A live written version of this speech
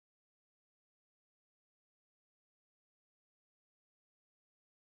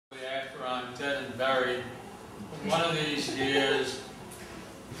after I'm dead and buried, one of these years,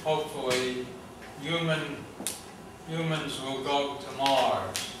 hopefully, humans will go to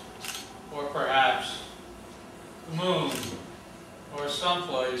Mars, or perhaps the moon, or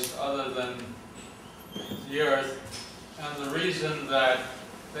someplace other than the Earth. And the reason that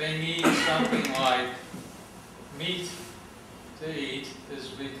they need something like meat to eat is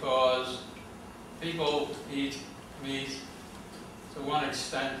because people eat meat to one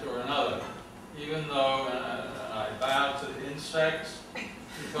extent or another. Even though I bow to insects,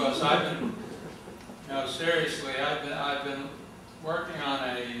 because I've been, seriously, I've been working on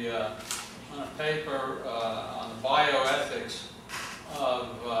a paper on the bioethics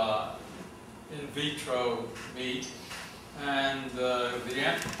of in vitro meat, and the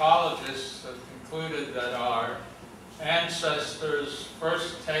anthropologists have concluded that our ancestors'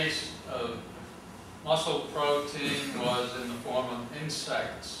 first taste of muscle protein was in the form of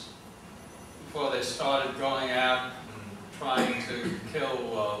insects before they started going out and trying to kill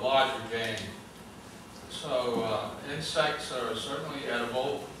larger game. So insects are certainly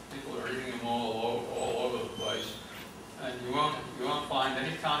edible. People are eating them all over the place, and you won't find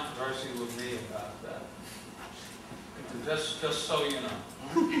any controversy with me about that. Just so you know.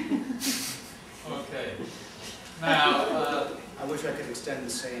 Okay. Now, I wish I could extend the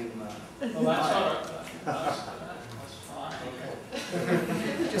same. Well, that's all right. That's fine.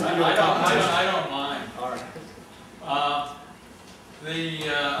 Okay. I don't mind. All right. The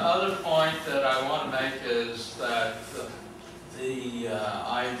other point that I want to make is that the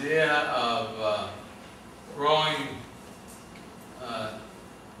idea of growing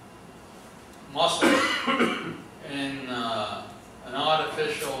muscle in an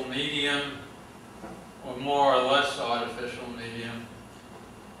artificial medium, or more or less artificial medium,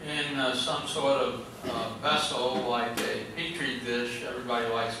 in some sort of vessel like a petri dish. Everybody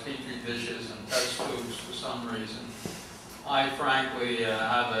likes petri dishes and test tubes for some reason. I frankly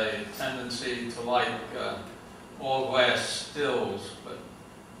have a tendency to like all glass stills, but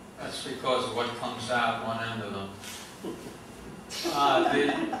that's because of what comes out one end of them.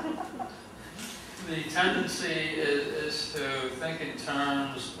 The tendency is to think in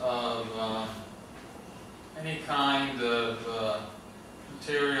terms of any kind of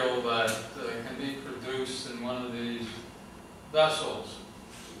material that can be produced in one of these vessels.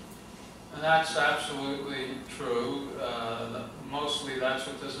 And that's absolutely true. Mostly that's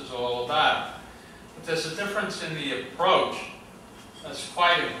what this is all about. But there's a difference in the approach that's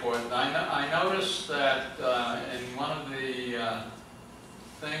quite important. I noticed that in one of the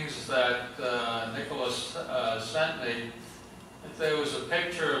things that Nicholas sent me, that there was a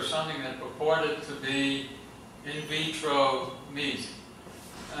picture of something that purported to be in vitro meat.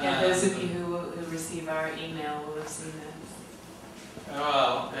 Yeah, those of you who receive our email will have seen this.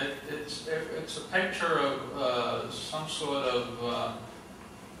 Well, it's a picture of some sort of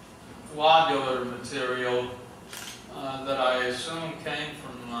globular material that I assume came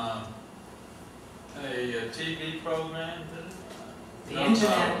from a TV program. The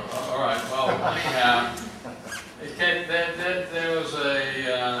internet. All right. Well, anyhow, there was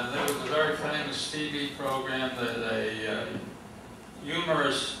a very famous TV program that a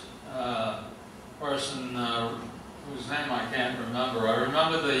humorous person whose name I can't remember. I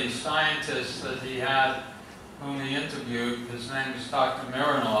remember the scientist that he had, whom he interviewed. His name is Dr.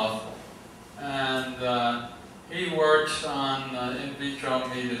 Mironov, and he works on in vitro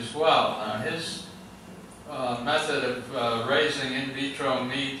meat as well. Now, his method of raising in vitro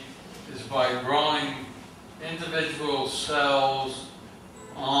meat is by growing individual cells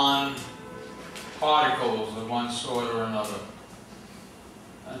on particles of one sort or another.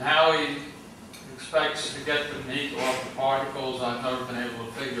 And how he expects to get the meat off the particles, I've never been able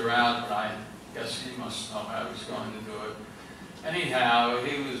to figure out, but I guess he must know how he's going to do it. Anyhow,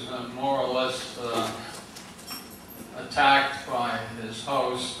 he was more or less attacked by his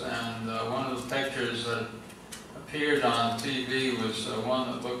host, and one of the pictures that appeared on TV was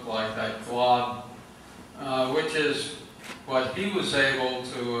one that looked like that glob, which is what he was able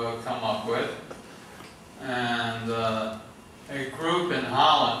to come up with. And a group in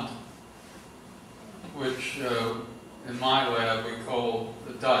Holland, which in my lab we call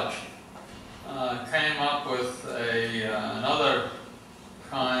the Dutch, came up with another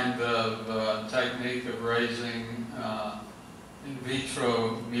kind of technique of raising in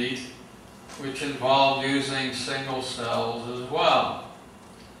vitro meat, which involved using single cells as well.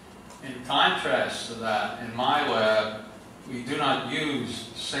 In contrast to that, in my lab, we do not use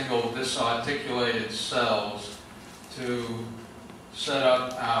single disarticulated cells to set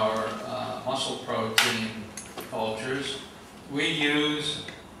up our muscle protein cultures. We use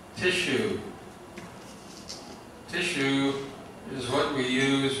tissue. Tissue is what we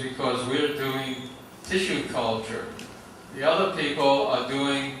use because we're doing tissue culture. The other people are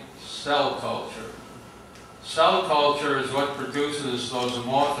doing cell culture. Cell culture is what produces those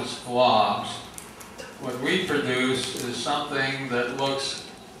amorphous blobs. What we produce is something that looks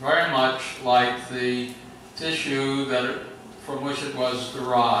very much like the tissue from which it was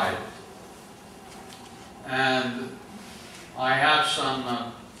derived. And I have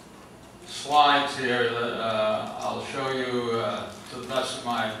some slides here that I'll show you to the best of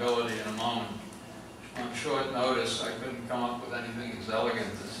my ability in a moment. On short notice, I couldn't come up with anything as elegant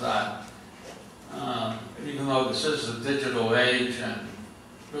as that. Even though this is a digital age, and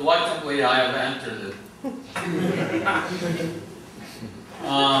reluctantly I have entered it.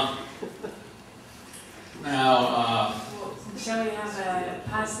 Shall we have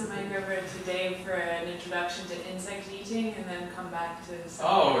pass the mic over to Dave for an introduction to insect eating, and then come back to...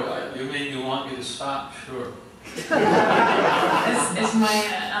 Oh, you mean you want me to stop? Sure. It's my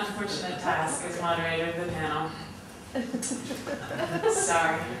unfortunate task as moderator of the panel.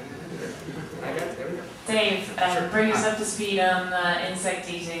 Sorry. Dave, bring us up to speed on insect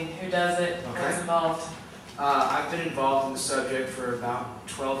eating. Who does it? Okay. What's involved? I've been involved in the subject for about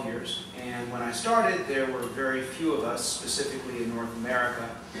 12 years, and when I started, there were very few of us, specifically in North America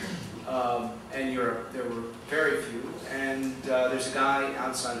and Europe. There were very few, and there's a guy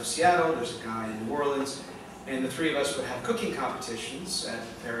outside of Seattle, there's a guy in New Orleans, and the three of us would have cooking competitions at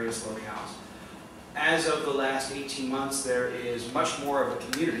various locales. As of the last 18 months, there is much more of a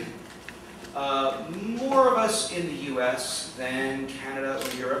community. More of us in the US than Canada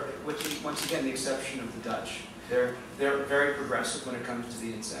or Europe, with, once again, the exception of the Dutch. They're very progressive when it comes to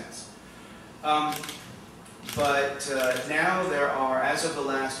the insects. But now there are, as of the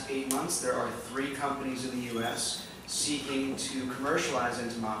last 8 months, there are 3 companies in the US seeking to commercialize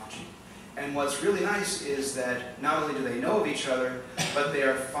entomophagy. And what's really nice is that not only do they know of each other, but they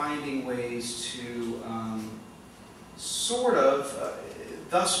are finding ways to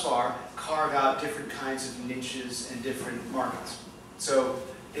thus far, carve out different kinds of niches and different markets. So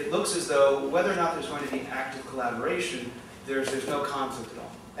it looks as though whether or not there's going to be active collaboration, there's no conflict at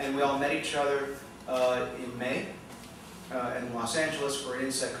all. And we all met each other in May in Los Angeles for an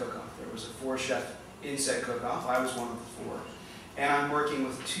insect cook-off. There was a 4-chef insect cook-off. I was one of the 4. And I'm working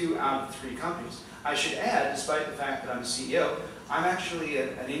with 2 out of the 3 companies. I should add, despite the fact that I'm a CEO, I'm actually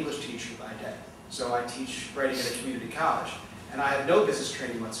an English teacher by day. So I teach writing at a community college. And I have no business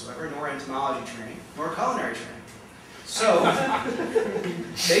training whatsoever, nor entomology training, nor culinary training. So,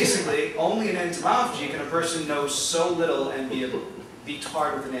 basically, only in entomology can a person know so little and be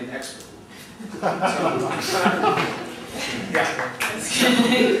tarred with the name expert.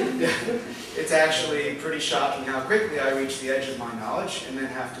 It's actually pretty shocking how quickly I reach the edge of my knowledge and then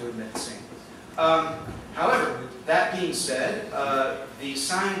have to admit the same. However, that being said, the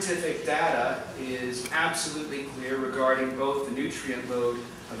scientific data is absolutely clear regarding both the nutrient load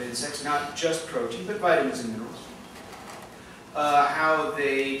of insects, not just protein, but vitamins and minerals. How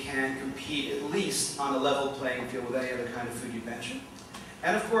they can compete at least on a level playing field with any other kind of food you mention.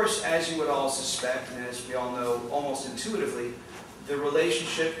 And of course, as you would all suspect, and as we all know almost intuitively, the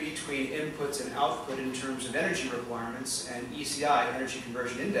relationship between inputs and output in terms of energy requirements and ECI, Energy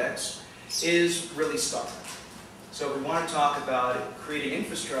Conversion Index, is really stark. So we want to talk about creating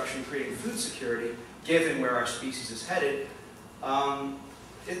infrastructure and creating food security, given where our species is headed.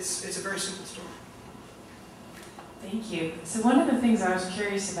 It's a very simple story. Thank you. So one of the things I was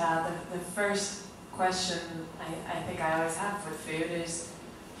curious about, the first question I think I always have for food is,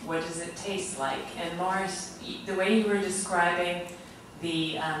 what does it taste like? And Morris, the way you were describing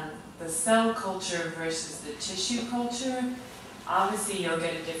the cell culture versus the tissue culture, obviously you'll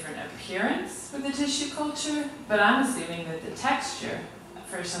get a different appearance with the tissue culture, but I'm assuming that the texture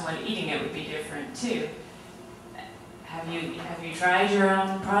for someone eating it would be different too. Have you tried your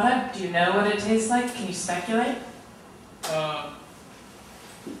own product? Do you know what it tastes like? Can you speculate?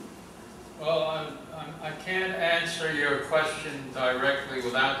 Well, I can't answer your question directly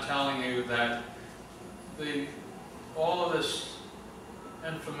without telling you that all of this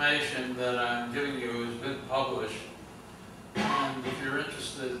information that I'm giving you has been published. And if you're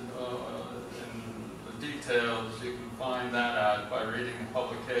interested in the details, you can find that out by reading the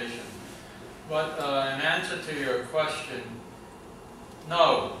publication. But in answer to your question,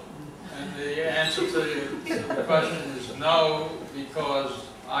 no. And the answer to the question is no, because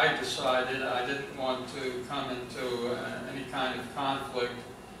I decided I didn't want to come into any kind of conflict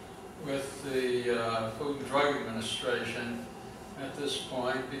with the Food and Drug Administration at this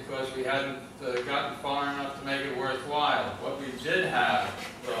point because we hadn't gotten far enough to make it worthwhile. What we did have,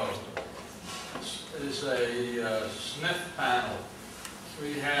 though, is a sniff panel.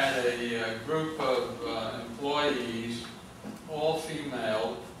 We had a group of employees, all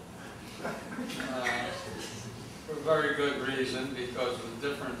female, for a very good reason because of the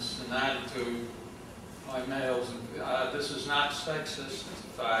difference in attitude by males. And, this is not sexist, it's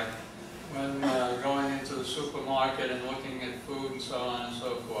a fact. When going into the supermarket and looking at food and so on and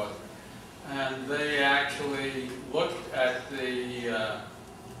so forth. And they actually looked at the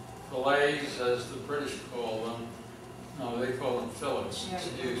fillets, as the British call them. No, they call them fillets,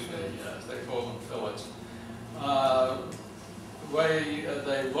 excuse me, yes, they call them fillets. The way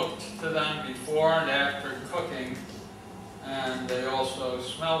they looked to them before and after cooking, and they also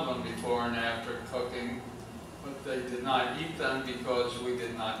smelled them before and after cooking, but they did not eat them because we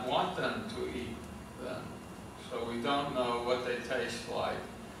did not want them to eat them. So we don't know what they taste like.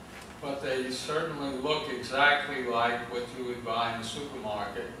 But they certainly look exactly like what you would buy in the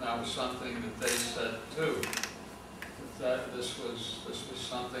supermarket. That was something that they said too. That this was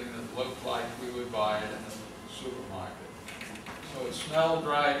something that looked like we would buy it in the supermarket. So it smelled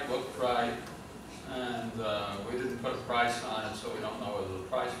right, looked right, and we didn't put a price on it, so we don't know whether the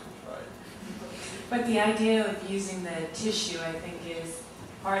price was right. But the idea of using the tissue, I think, is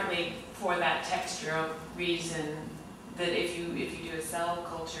partly for that textural reason that if you do a cell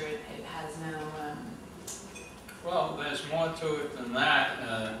culture, it has no. Well, there's more to it than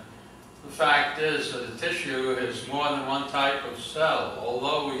that. The fact is that a tissue is more than one type of cell.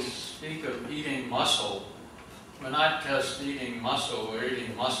 Although we speak of eating muscle, we're not just eating muscle. We're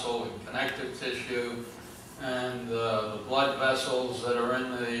eating muscle and connective tissue and the blood vessels that are in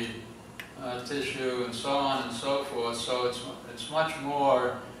the tissue and so on and so forth. So it's much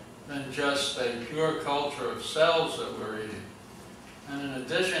more than just a pure culture of cells that we're eating. And in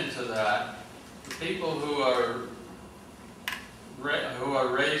addition to that, the people who are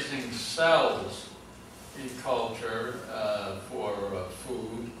raising cells in culture for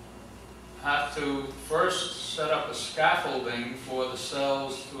food have to first set up a scaffolding for the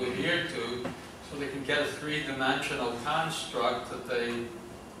cells to adhere to so they can get a three-dimensional construct that they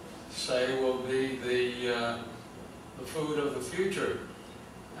say will be the food of the future.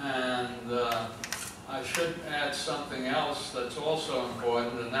 And I should add something else that's also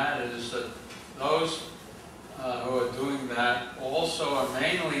important, and that is that those who are doing that also are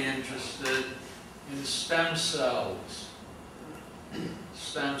mainly interested in stem cells.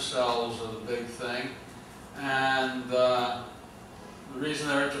 Stem cells are the big thing, and the reason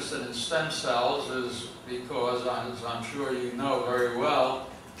they're interested in stem cells is because, as I'm sure you know very well,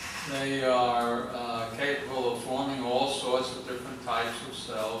 they are capable of forming all sorts of different types of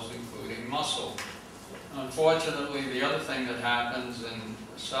cells, including muscle. Unfortunately, the other thing that happens in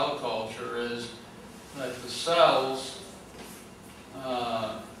cell culture is that the cells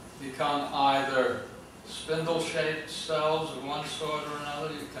become either spindle-shaped cells of one sort or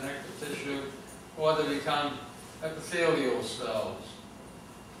another, you connect the tissue, or they become epithelial cells.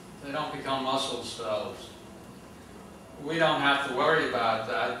 They don't become muscle cells. We don't have to worry about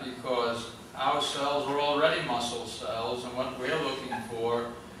that because our cells are already muscle cells, and what we're looking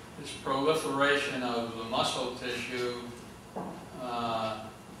for is proliferation of the muscle tissue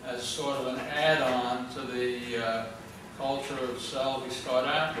as sort of an add-on to the culture of cell we start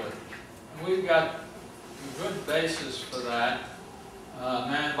out with. And we've got a good basis for that. A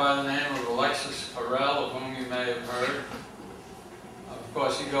man by the name of Alexis Carrel, of whom you may have heard. Of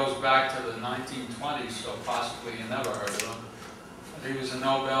course, he goes back to the 1920s, so possibly you never heard of him. But he was a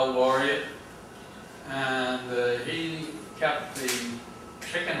Nobel laureate, and he kept the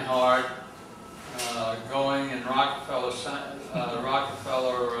chicken heart going in Rockefeller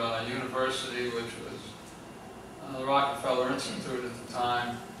University, which was the Rockefeller Institute at the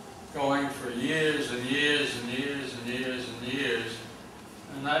time, going for years and years and years and years and years.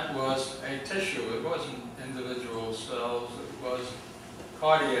 And that was a tissue. It wasn't individual cells, it was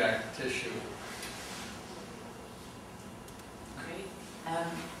cardiac tissue. Great.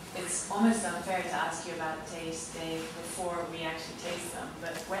 It's almost unfair to ask you about taste, Dave, before we actually taste them,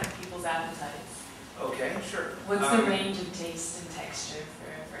 but whet people's appetites. Okay, sure. What's the range of taste and texture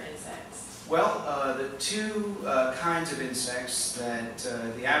for insects? Well, the two kinds of insects that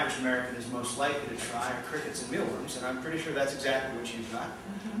the average American is most likely to try are crickets and mealworms, and I'm pretty sure that's exactly what you've got.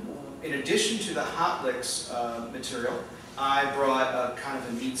 Mm-hmm. In addition to the hot licks material, I brought a kind of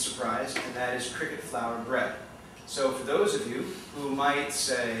a neat surprise, and that is cricket flour bread. So for those of you who might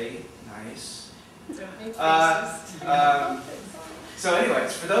say, nice, So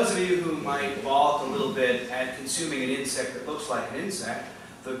anyways, for those of you who might balk a little bit at consuming an insect that looks like an insect,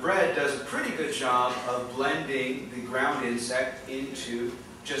 the bread does a pretty good job of blending the ground insect into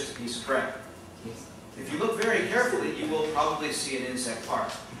just a piece of bread. If you look very carefully, you will probably see an insect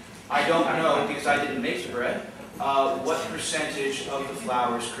part. I don't know, because I didn't make the bread, what percentage of the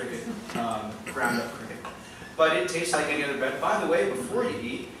flour is cricket, ground up cricket. But it tastes like any other bread. By the way, before you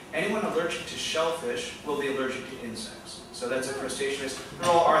eat, anyone allergic to shellfish will be allergic to insects. So that's a crustaceanus. They're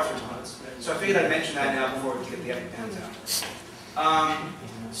all arthropods. So I figured I'd mention that now before we get the EpiPens out.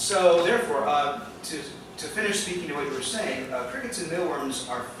 So therefore, to finish speaking to what you were saying, crickets and mealworms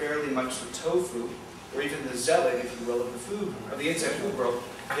are fairly much the tofu, or even the zealot, if you will, of the food, of the insect food world.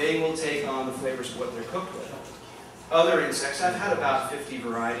 They will take on the flavors of what they're cooked with. Other insects, I've had about 50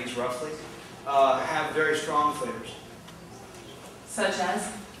 varieties roughly, have very strong flavors. Such as?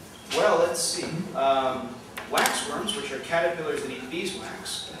 Well, let's see. Waxworms, which are caterpillars that eat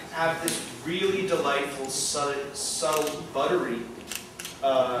beeswax, have this really delightful, subtle buttery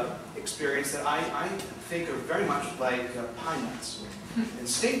experience that I think are very much like pine nuts. And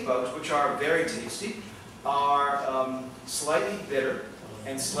stink bugs, which are very tasty, are slightly bitter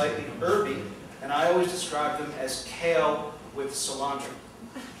and slightly herby, and I always describe them as kale with cilantro.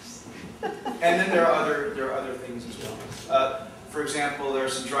 And then there are other things as well. For example, there are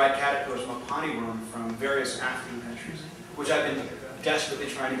some dried caterpillars from a potty worm from various African countries, which I've been desperately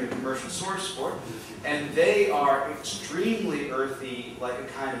trying to get a commercial source for. And they are extremely earthy, like a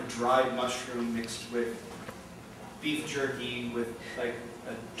kind of dried mushroom mixed with beef jerky with like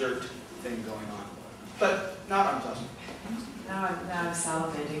a dirt thing going on. But not unpleasant. Now I'm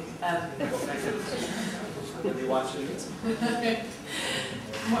salivating. Will you watch it?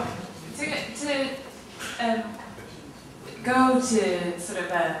 To go to sort of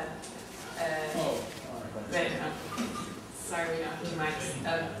a... Wait, sorry, we don't have 2 mics.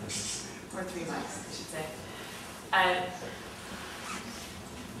 Or 3 mics, I should say.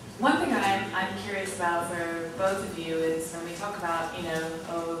 One thing I'm curious about for both of you is when we talk about,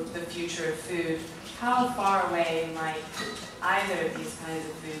 the future of food, how far away might either of these kinds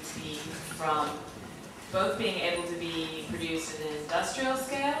of foods be from both being able to be produced at an industrial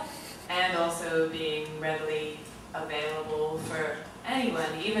scale and also being readily available for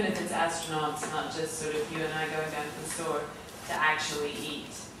anyone, even if it's astronauts, not just sort of you and I going down to the store, to actually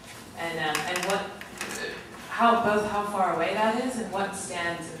eat. And how far away that is and what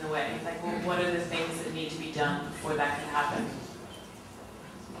stands in the way. Like, what are the things that need to be done before that can happen?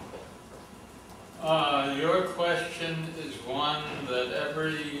 Your question is one that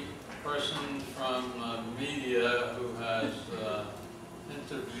every person from media who has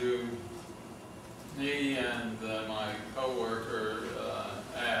interviewed me and my coworker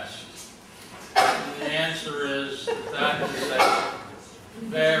asked. And the answer is that is a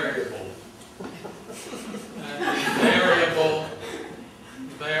variable. And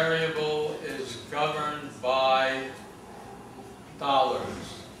the variable is governed by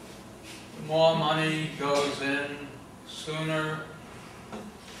dollars. The more money goes in, the sooner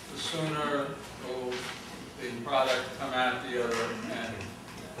will the product come out the other end.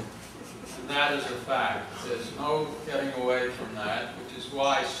 And that is a fact. There's no getting away from that, which is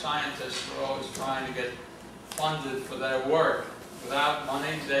why scientists are always trying to get funded for their work. Without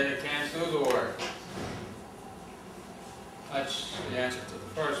money, they can't do the work. That's the answer to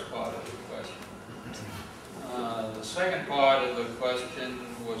the first part of the question. The second part of the question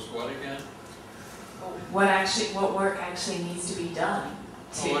was what again? What work actually needs to be done?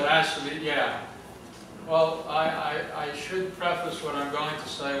 What has to be, yeah. Well, I should preface what I'm going to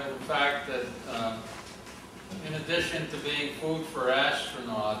say with the fact that in addition to being food for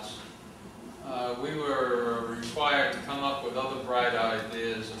astronauts, we were required to come up with other bright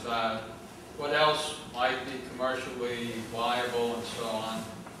ideas about what else might be commercially viable and so on.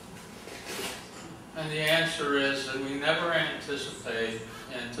 And the answer is that we never anticipated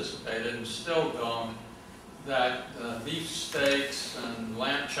and still don't that beef steaks and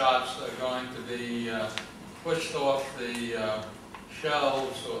lamb chops are going to be pushed off the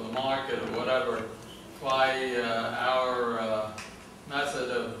shelves or the market or whatever by our method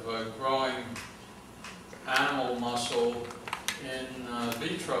of growing animal muscle in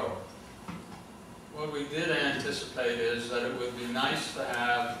vitro. What we did anticipate is that it would be nice to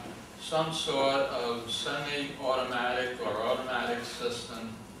have some sort of semi-automatic or automatic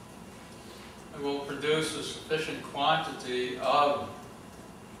system that will produce a sufficient quantity of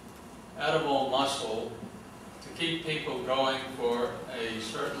edible muscle to keep people going for a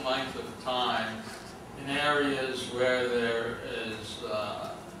certain length of time in areas where there is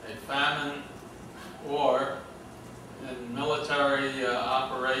a famine or in military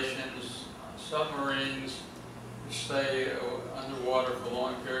submarines stay underwater for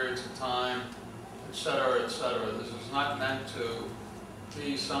long periods of time, et cetera, et cetera. This is not meant to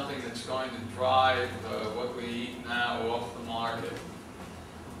be something that's going to drive what we eat now off the market.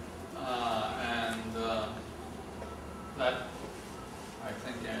 That, I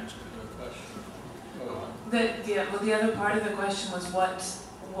think, answered your question. The other part of the question was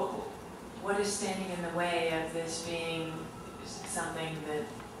what is standing in the way of this being something that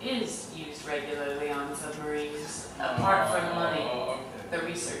is used regularly on submarines, apart from the money, okay. the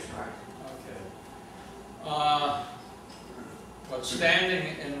research part? Okay. What's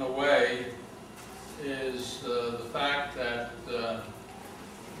standing in the way is the fact that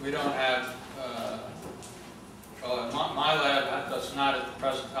we don't have, my lab does not at the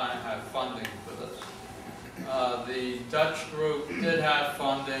present time have funding for this. The Dutch group did have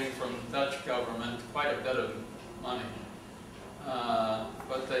funding from the Dutch government, quite a bit of money,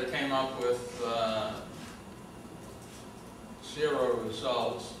 but they came up with 0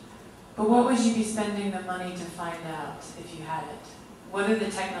 results. But what would you be spending the money to find out if you had it? What are the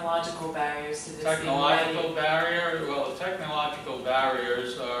technological barriers to this being ready? Technological barrier? Well, the technological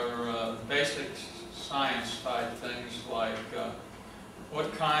barriers are basic science type things like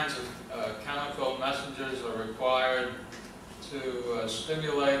what kinds of chemical messengers are required to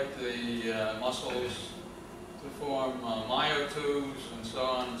stimulate the muscles to form myotubes and so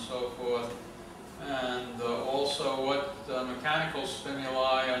on and so forth, and also what mechanical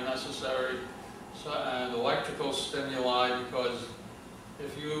stimuli are necessary, and electrical stimuli, because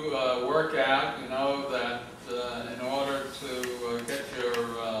if you work out, you know that in order to get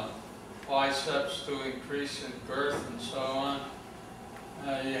your biceps to increase in girth and so on,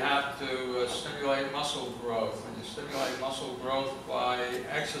 you have to stimulate muscle growth, and you stimulate muscle growth by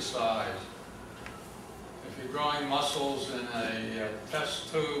exercise. If you're growing muscles in a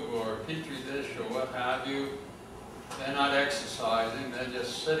test tube or a petri dish or what have you, they're not exercising, they're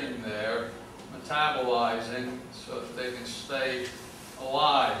just sitting there metabolizing so that they can stay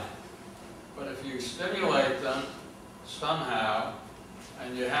alive. But if you stimulate them somehow,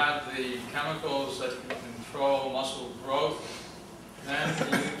 and you have the chemicals that can control muscle growth, then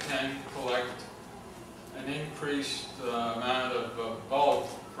you can collect an increased amount of bulk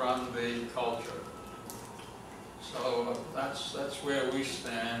from the culture. So that's where we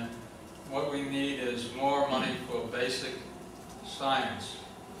stand. What we need is more money for basic science.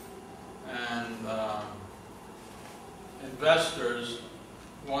 And investors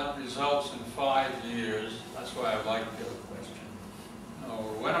want results in 5 years. That's why I like your question.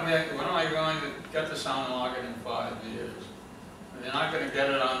 When am I going to get this on the market in 5 years? You're not going to get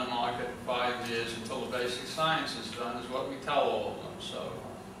it on the market in 5 years until the basic science is done, is what we tell all of them. So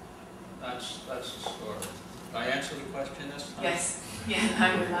that's the story. Did I answer the question this time? Yes. Yeah,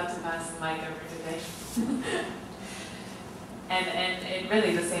 I would love to pass the mic over today. and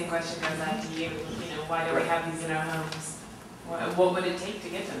really the same question goes out to you. You know, why do we have these in our homes? What would it take to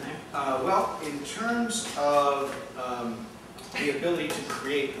get them there? Well, in terms of the ability to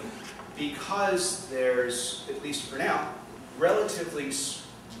create them, because there's, at least for now, relatively,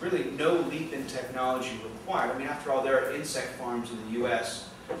 really no leap in technology required. I mean, after all, there are insect farms in the U.S.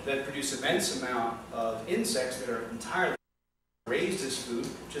 that produce immense amount of insects that are entirely raised as food,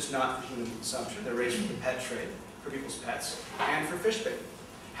 just not for human consumption. They're raised for the pet trade, for people's pets, and for fish bait.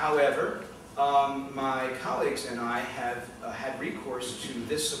 However, my colleagues and I have had recourse to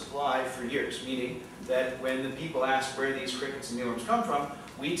this supply for years, meaning that when the people ask where these crickets and mealworms come from,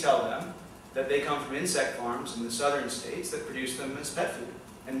 we tell them that they come from insect farms in the southern states that produce them as pet food.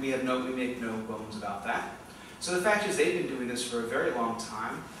 And we make no bones about that. So the fact is they've been doing this for a very long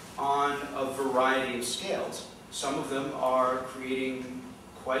time on a variety of scales. Some of them are creating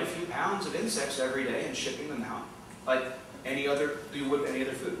quite a few pounds of insects every day and shipping them out like you would any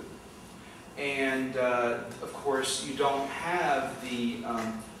other food. And of course, you don't have the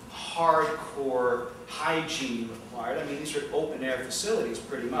hardcore hygiene required. I mean, these are open-air facilities,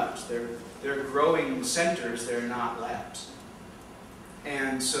 pretty much. They're growing centers. They're not labs.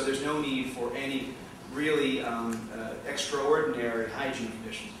 And so there's no need for any really extraordinary hygiene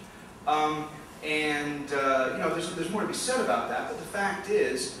conditions. You know, there's more to be said about that. But the fact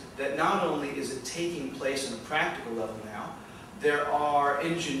is that not only is it taking place on a practical level now, there are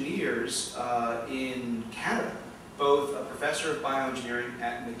engineers in Canada, both a professor of bioengineering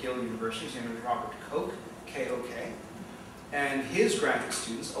at McGill University, his name is Robert Koch, K-O-K, and his graduate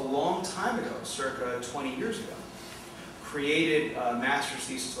students, a long time ago, circa 20 years ago, created master's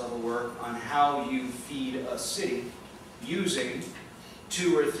thesis level work on how you feed a city using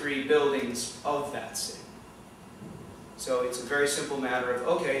 2 or 3 buildings of that city. So it's a very simple matter of,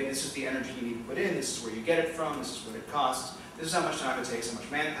 okay, this is the energy you need to put in, this is where you get it from, this is what it costs, this is how much time it takes, how much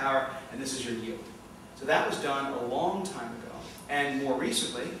manpower, and this is your yield. So that was done a long time ago, and more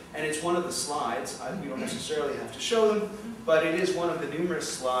recently, and it's one of the slides, we don't necessarily have to show them, but it is one of the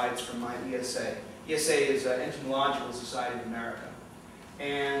numerous slides from my ESA. ESA is Entomological Society of America.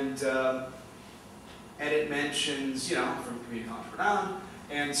 And it mentions, you know, from community college Rhode.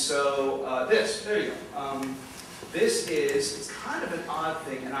 And so there you go. This is, it's kind of an odd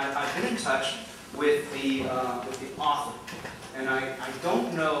thing, and I've been in touch with the author. And I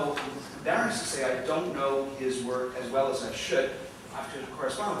don't know, I'm embarrassed to say I don't know his work as well as I should. I have to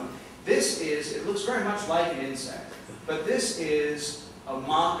correspond with him. This is, it looks very much like an insect, but this is a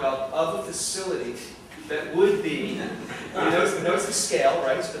mock-up of a facility that would be, notice the scale,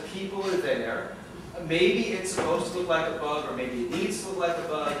 right? So the people are there. Maybe it's supposed to look like a bug, or maybe it needs to look like a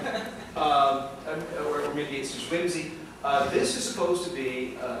bug, or maybe it's just whimsy. This is supposed to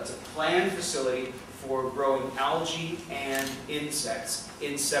be it's a planned facility for growing algae and insects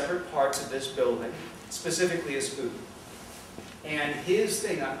in separate parts of this building, specifically as food. And his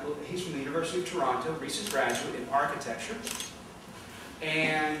thing, he's from the University of Toronto, recent graduate in architecture.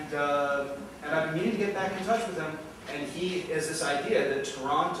 And I've been meaning to get back in touch with him, and he has this idea that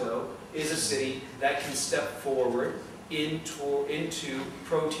Toronto is a city that can step forward into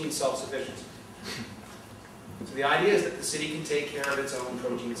protein self-sufficiency. So the idea is that the city can take care of its own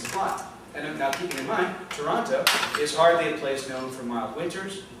protein supply. And now keeping in mind, Toronto is hardly a place known for mild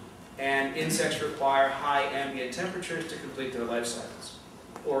winters, and insects require high ambient temperatures to complete their life cycles,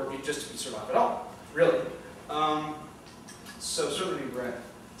 or just to survive at all, really. So certainly bread.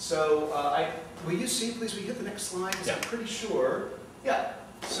 So will you see, please, will you hit the next slide? Because I'm pretty sure, yeah.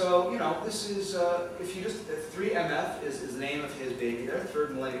 So, you know, this is, if you just, 3MF is the name of his baby there,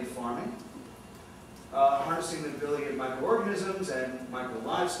 third millennium farming. Harnessing the ability of microorganisms and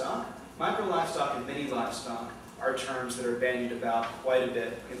micro-livestock. Micro-livestock and mini-livestock are terms that are bandied about quite a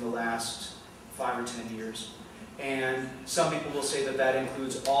bit in the last 5 or 10 years. And some people will say that that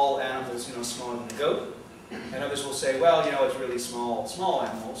includes all animals, you know, smaller than a goat. And others will say, well, you know, it's really small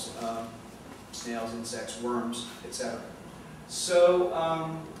animals, snails, insects, worms, etc. So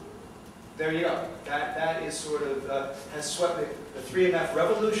there you go. That is sort of, has swept, the 3MF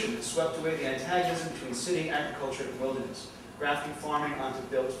revolution has swept away the antagonism between city, agriculture, and wilderness, grafting farming onto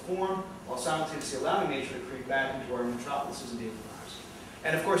built form, while simultaneously allowing nature to creep back into our metropolises and daily lives.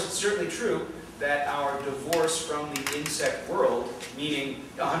 And of course, it's certainly true that our divorce from the insect world, meaning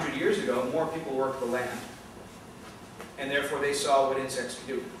 100 years ago, more people worked the land. And therefore they saw what insects could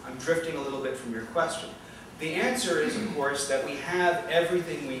do. I'm drifting a little bit from your question. The answer is, of course, that we have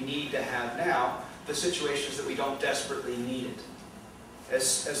everything we need to have now. The situation is that we don't desperately need it.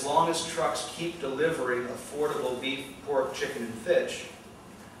 As long as trucks keep delivering affordable beef, pork, chicken, and fish,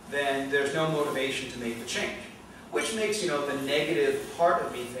 then there's no motivation to make the change. Which makes, you know, the negative part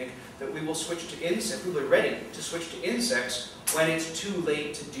of me think that we will switch to insects, we will be ready to switch to insects when it's too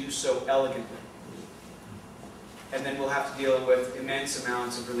late to do so elegantly. And then we'll have to deal with immense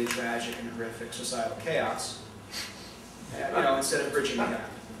amounts of really tragic and horrific societal chaos, you know, instead of bridging the gap.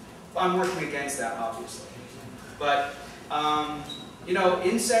 I'm working against that, obviously. But, you know,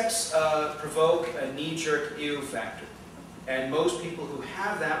 insects provoke a knee-jerk ew factor. And most people who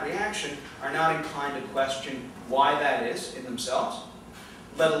have that reaction are not inclined to question why that is in themselves,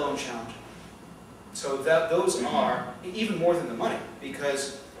 let alone challenge it. So those are, even more than the money,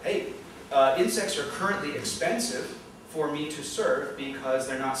 because, hey, insects are currently expensive for me to serve because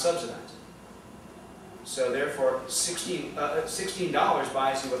they're not subsidized. So therefore, $16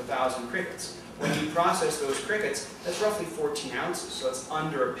 buys you 1,000 crickets. When you process those crickets, that's roughly 14 ounces, so it's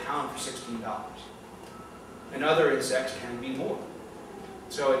under a pound for $16. And other insects can be more.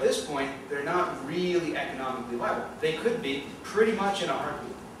 So at this point, they're not really economically viable. They could be pretty much in a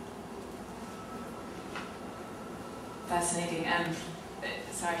heartbeat. Fascinating.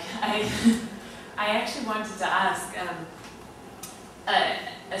 Sorry, I actually wanted to ask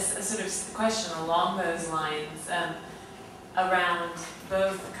a sort of question along those lines around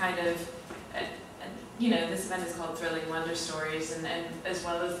both kind of, you know, this event is called Thrilling Wonder Stories, and as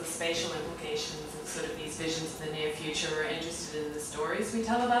well as the spatial implications of sort of these visions of the near future. We're interested in the stories we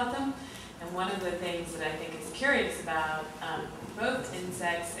tell about them. And one of the things that I think is curious about both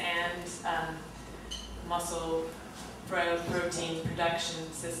insects and muscle protein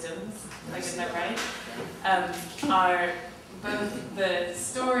production systems, like, is that right? Are both the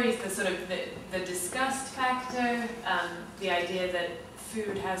stories, the sort of the disgust factor, the idea that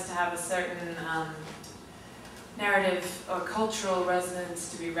food has to have a certain narrative or cultural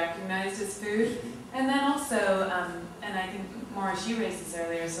resonance to be recognized as food. And then also, and I think, Morris, you raised this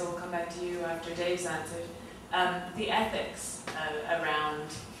earlier, so we'll come back to you after Dave's answered, the ethics around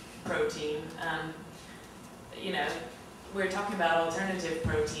protein. You know, we're talking about alternative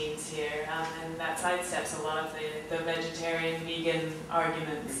proteins here, and that sidesteps a lot of the vegetarian, vegan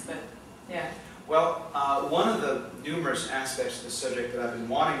arguments, but yeah. Well, one of the numerous aspects of the subject that I've been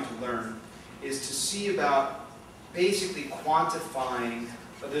wanting to learn is to see about basically quantifying,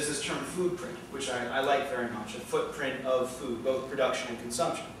 there's this term food print, which I like very much, a footprint of food, both production and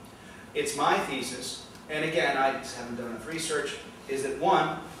consumption. It's my thesis, and again, I just haven't done enough research, is that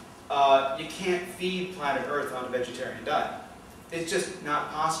one, you can't feed planet Earth on a vegetarian diet. It's just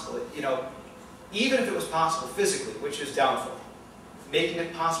not possible. You know, even if it was possible physically, which is doubtful, making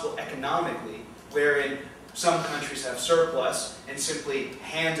it possible economically, wherein some countries have surplus and simply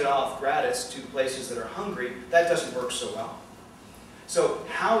hand it off gratis to places that are hungry, that doesn't work so well. So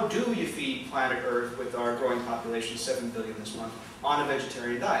how do you feed planet Earth with our growing population, 7 billion this month, on a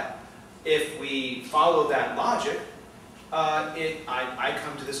vegetarian diet? If we follow that logic, I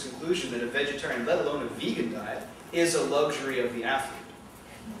come to this conclusion that a vegetarian, let alone a vegan diet, is a luxury of the athlete.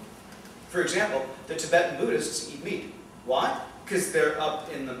 For example, the Tibetan Buddhists eat meat. Why? Because they're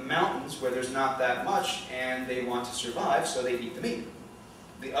up in the mountains where there's not that much and they want to survive, so they eat the meat.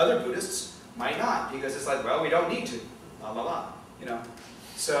 The other Buddhists might not, because it's like, well, we don't need to, blah, blah, blah, you know.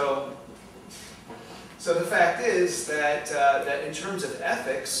 So the fact is that, that in terms of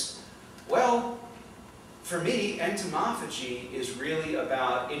ethics, well, for me, entomophagy is really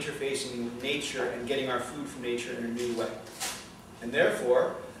about interfacing with nature and getting our food from nature in a new way. And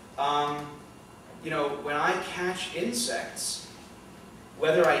therefore, you know, when I catch insects,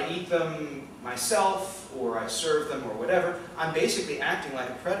 whether I eat them myself or I serve them or whatever, I'm basically acting like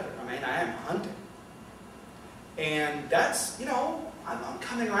a predator. I mean, I am hunting. And that's, you know, I'm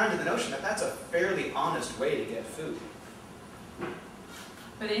coming around to the notion that that's a fairly honest way to get food.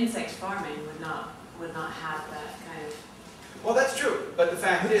 But insect farming would not have that kind of... Well, that's true. But the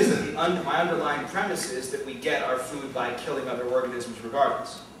fact is that my underlying premise is that we get our food by killing other organisms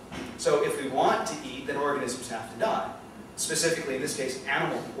regardless. So if we want to eat, then organisms have to die. Specifically, in this case,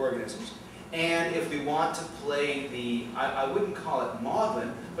 animal organisms. And if we want to play the, I wouldn't call it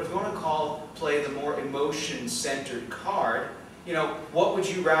maudlin, but if we want to play the more emotion-centered card, you know, what would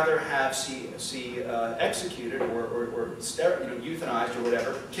you rather have see executed or euthanized or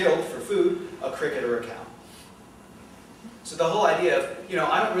whatever, killed for food, a cricket or a cow? So the whole idea of, you know,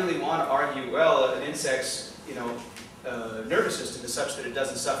 I don't really want to argue, well, an insect's, you know, nervous system is such that it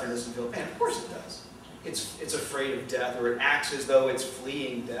doesn't suffer and doesn't feel pain. Of course it does. It's afraid of death, or it acts as though it's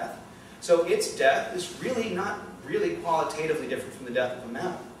fleeing death. So its death is really not really qualitatively different from the death of a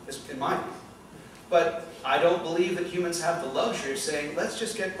mammal, in my view. But I don't believe that humans have the luxury of saying, let's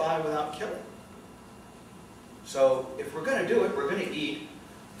just get by without killing. So if we're going to do it, we're going to eat,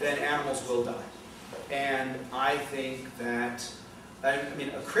 then animals will die. And I think that, I mean,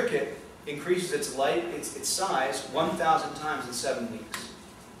 a cricket increases its size 1,000 times in 7 weeks.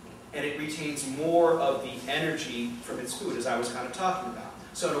 And it retains more of the energy from its food, as I was kind of talking about.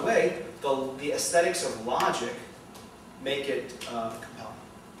 So in a way, the aesthetics of logic make it compelling.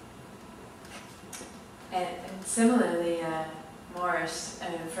 And similarly, Morris,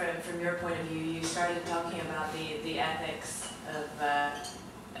 from your point of view, you started talking about the ethics of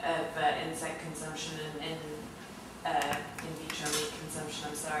insect consumption and in vitro meat consumption.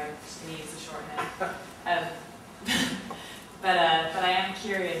 I'm sorry, I'm just going to use the shorthand. But I am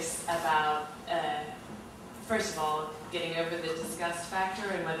curious about, first of all, getting over the disgust factor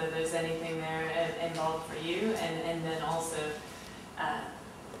and whether there's anything there involved for you, and then also,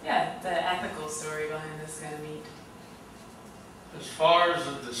 yeah, the ethical story behind this kind of meat. As far as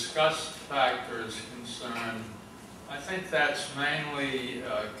the disgust factor is concerned, I think that's mainly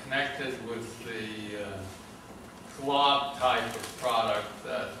connected with the glob type of product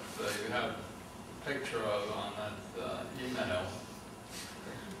that you have a picture of on that email.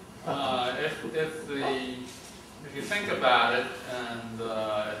 If you think about it, and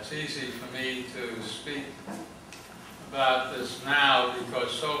it's easy for me to speak about this now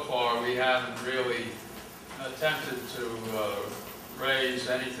because so far we haven't really attempted to raise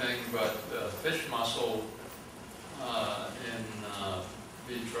anything but fish muscle in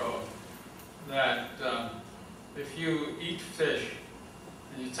vitro. That if you eat fish,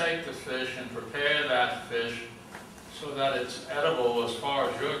 and you take the fish and prepare that fish so that it's edible as far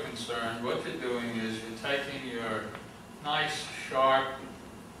as you're concerned, what you're doing is you're taking your nice sharp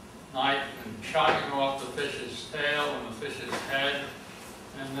knife and chopping off the fish's tail and the fish's head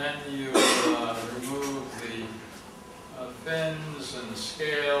and then you remove the fins and the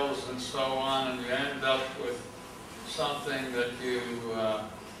scales and so on, and you end up with something that you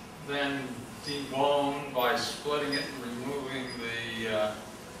then debone by splitting it and removing the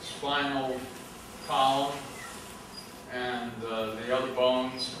spinal column and the other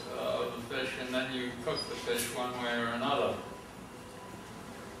bones of the fish, and then you cook the fish one way or another.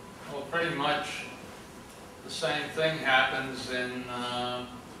 Well, pretty much the same thing happens in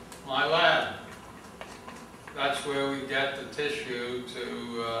my lab. That's where we get the tissue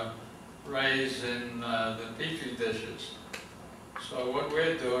to raise in the petri dishes. So what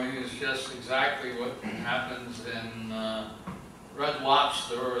we're doing is just exactly what happens in Red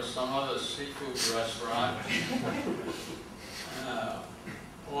Lobster or some other seafood restaurant,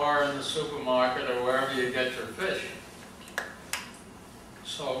 or in the supermarket or wherever you get your fish.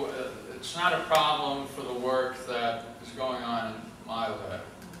 So it's not a problem for the work that is going on in my lab.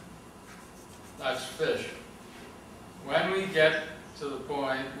 That's fish. When we get to the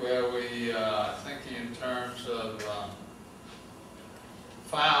point where we are thinking in terms of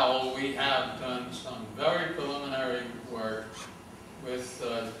fowl, we have done some very preliminary work with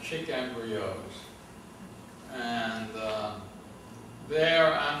chick embryos. And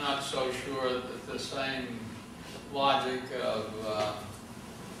there I'm not so sure that the same logic of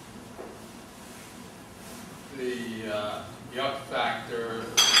the yuck factor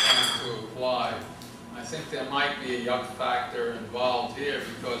is going to apply. I think there might be a yuck factor involved here,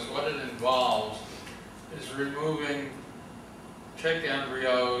 because what it involves is removing chick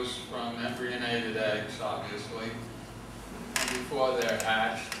embryos from embryonated eggs, obviously, before they're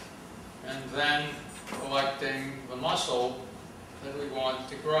hatched, and then collecting the muscle that we want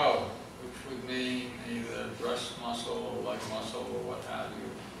to grow, which would mean either breast muscle or leg muscle or what have you.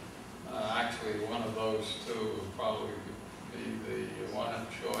 Actually, one of those two would probably be the one of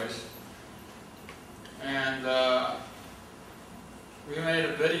choice. And we made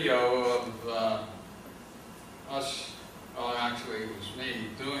a video of us, well, actually it was me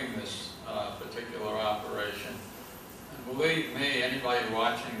doing this particular operation. And believe me, anybody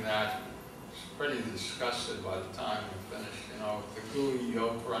watching that is pretty disgusted by the time we finished, you know, with the gooey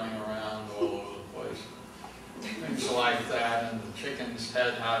yolk running around all over the place. Things like that, and the chicken's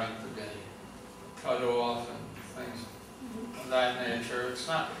head having to be cut off and things of that nature. It's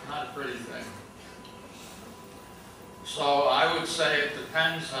not a pretty thing. So I would say it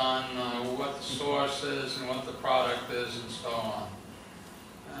depends on what the source is and what the product is and so on.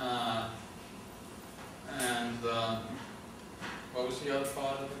 What was the other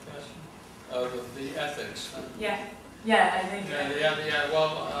part of the question? The ethics. Yeah, I think. Yeah.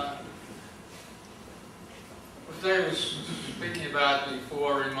 Well, what Dave was speaking about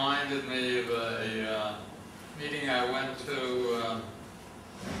before reminded me of a meeting I went to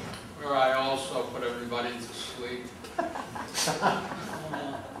where I also put everybody to sleep.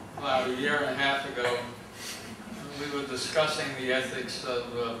 About a year and a half ago, we were discussing the ethics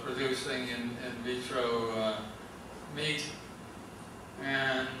of producing in vitro meat,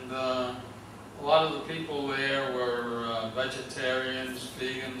 and a lot of the people there were vegetarians,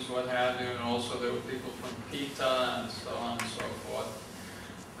 vegans, what have you, and also there were people from PETA and so on and so forth.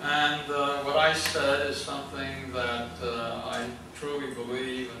 And what I said is something that I truly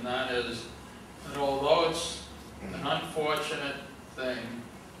believe, and that is that although it's an unfortunate thing,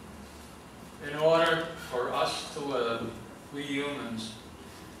 in order for us to live, we humans,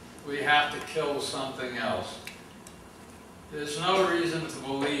 we have to kill something else. There's no reason to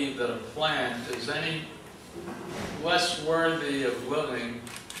believe that a plant is any less worthy of living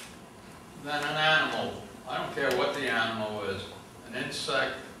than an animal. I don't care what the animal is. An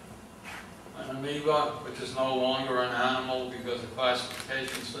insect, an amoeba, which is no longer an animal because the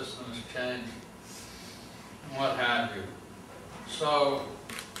classification system has changed, and what have you. So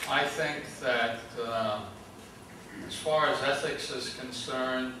I think that as far as ethics is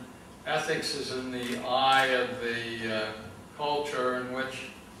concerned, ethics is in the eye of the culture in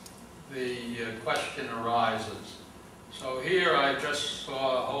which the question arises. So here I just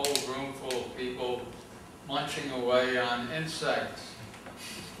saw a whole room full of people munching away on insects.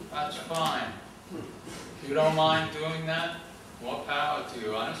 That's fine. If you don't mind doing that, more power to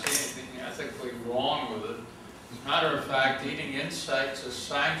you. I don't see anything ethically wrong with it. As a matter of fact, eating insects is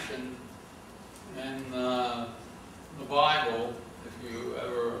sanctioned in the Bible. If you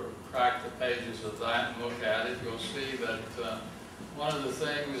ever crack the pages of that and look at it, you'll see that one of the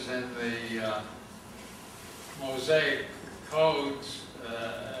things in the Mosaic codes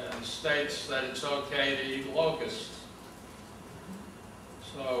states that it's okay to eat locusts.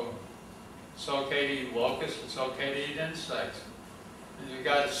 So it's okay to eat locusts, it's okay to eat insects. And you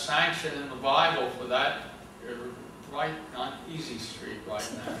got a sanction in the Bible for that. You're right on easy street right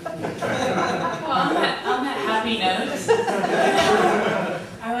now. Well, on that happy note,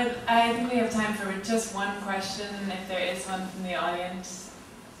 I think we have time for just one question, if there is one from the audience.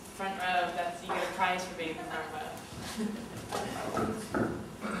 Front row, you get a prize for being in the front row.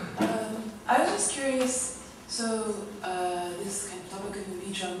 I was just curious, so this kind of topic of in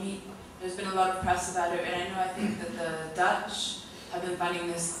vitro meat, there's been a lot of press about it, and I think that the Dutch have been finding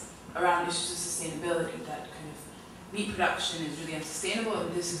this around issues of sustainability, that kind of meat production is really unsustainable,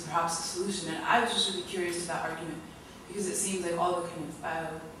 and this is perhaps a solution. And I was just really curious to that argument, because it seems like all the kind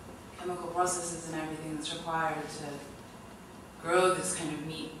of chemical processes and everything that's required to grow this kind of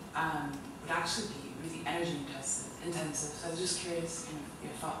meat would actually be really energy intensive. So I was just curious, kind of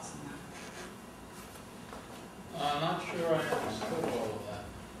your thoughts on that. I'm not sure I understood all of that.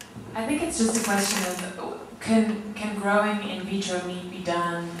 I think it's just a question of can growing in vitro meat be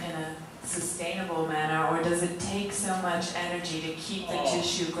done in a sustainable manner, or does it take so much energy to keep the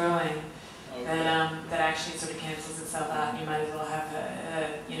tissue growing that actually sort of cancels itself out, and you might as well have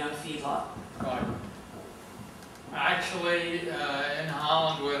a feedlot? Right. Actually, in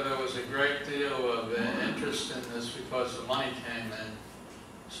Holland, where there was a great deal of interest in this because the money came in,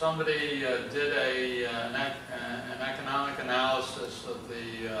 somebody did an economic analysis of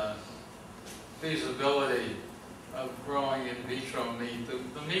the feasibility of growing in vitro meat.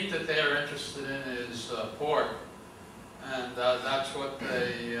 The meat that they're interested in is pork, and that's what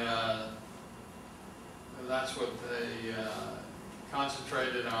they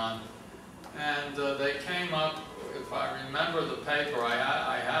concentrated on. And they came up, if I remember the paper,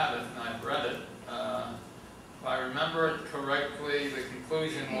 I have it and I've read it. If I remember it correctly, the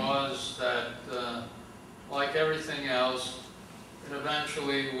conclusion was that, like everything else, it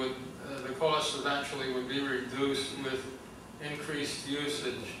eventually would, the cost eventually would be reduced with increased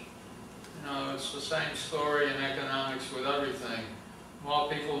usage. You know, it's the same story in economics with everything. The more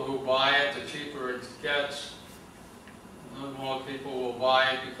people who buy it, the cheaper it gets. The more people will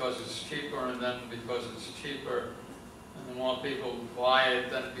buy it because it's cheaper, and then because it's cheaper, and the more people buy it,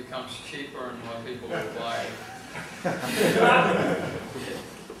 then it becomes cheaper, and more people will buy it.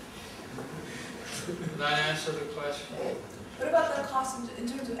 Did that answer the question? What about the cost in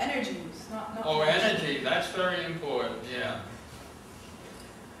terms of energy use? Oh, energy, that's very important, yeah.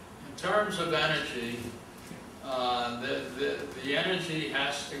 In terms of energy, the energy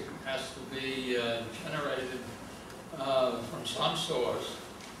has to be generated from some source.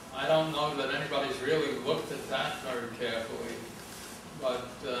 I don't know that anybody's really looked at that very carefully, but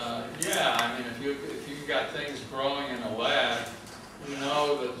yeah, I mean, if you've got things growing in a lab, you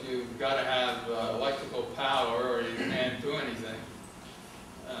know that you've got to have electrical power, or you can't do anything.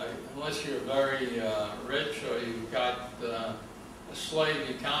 Unless you're very rich, or you've got a slave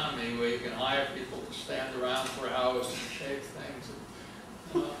economy where you can hire people to stand around for hours and shake things.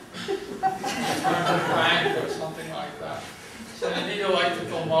 Bank or something like that. So you need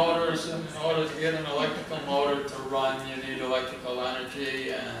electrical motors, and in order to get an electrical motor to run, you need electrical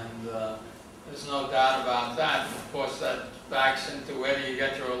energy, and there's no doubt about that. And of course, that backs into where do you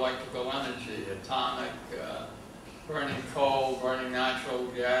get your electrical energy? Atomic, burning coal, burning natural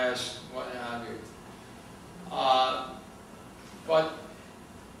gas, what have you. But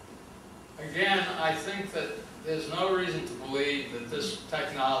again, I think that there's no reason to believe that this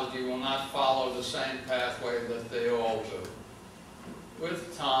technology will not follow the same pathway that they all do.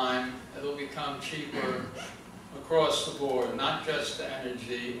 With time, it'll become cheaper across the board, not just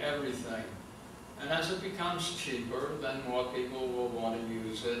energy, everything. And as it becomes cheaper, then more people will want to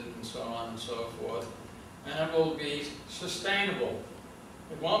use it, and so on and so forth. And it will be sustainable.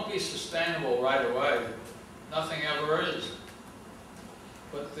 It won't be sustainable right away. Nothing ever is.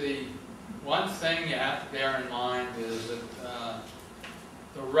 But the one thing you have to bear in mind is that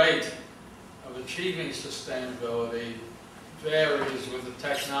the rate of achieving sustainability varies with the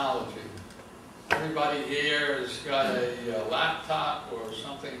technology. Everybody here has got a laptop or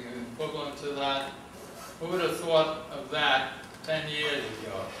something equivalent to that. Who would have thought of that 10 years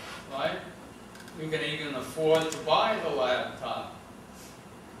ago, right? You can even afford to buy the laptop.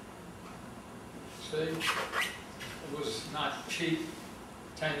 See? It was not cheap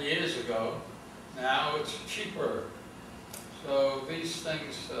 10 years ago. Now it's cheaper. So these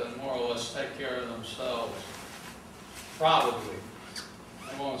things more or less take care of themselves. Probably.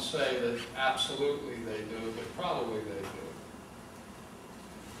 I won't say that absolutely they do, but probably they do.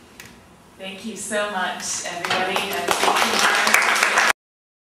 Thank you so much, everybody.